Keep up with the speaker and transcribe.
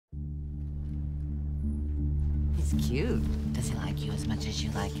He's cute. Does he like you as much as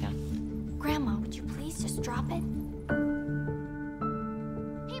you like him? Grandma, would you please just drop it?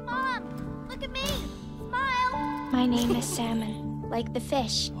 Hey, Mom! Look at me! Smile! My name is Salmon, like the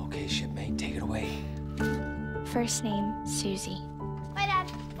fish. Okay, shipmate, take it away. First name, Susie. Bye,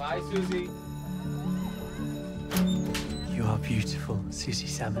 Dad. Bye, Susie. You are beautiful, Susie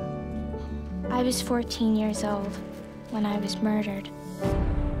Salmon. I was 14 years old when I was murdered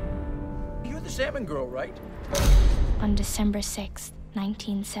You're the Salmon Girl, right? on December 6th,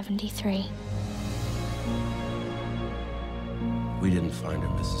 1973. We didn't find her,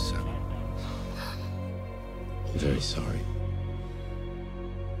 Mrs. Salmon. I'm very sorry.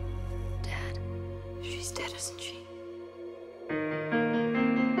 Dad, she's dead, isn't she?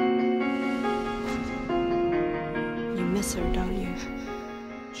 You miss her, don't you?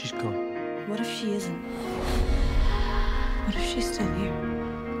 She's gone. What if she isn't? What if she's still here?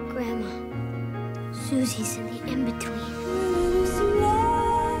 Grandma, Susie's in the in-between.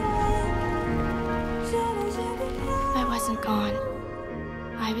 I wasn't gone.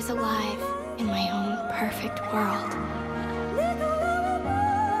 I was alive in my own perfect world.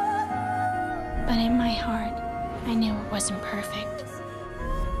 But in my heart, I knew it wasn't perfect.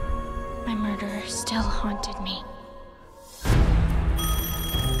 My murderer still haunted me.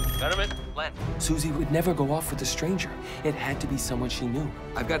 Gentlemen, Len. Susie would never go off with a stranger. It had to be someone she knew.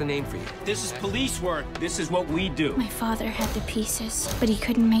 I've got a name for you. This is police work. This is what we do. My father had the pieces, but he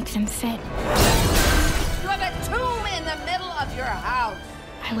couldn't make them fit. You have a tomb in the middle of your house.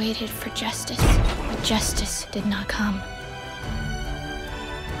 I waited for justice, but justice did not come.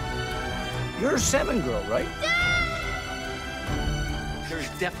 You're a Salmon Girl, right? There's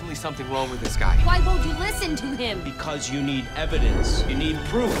definitely something wrong with this guy. Why won't you listen to him? Because you need evidence. You need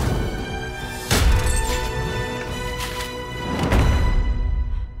proof.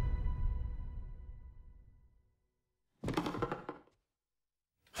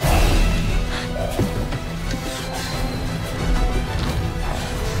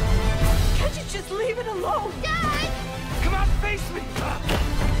 Can't you just leave it alone? Dad! Come on, face me!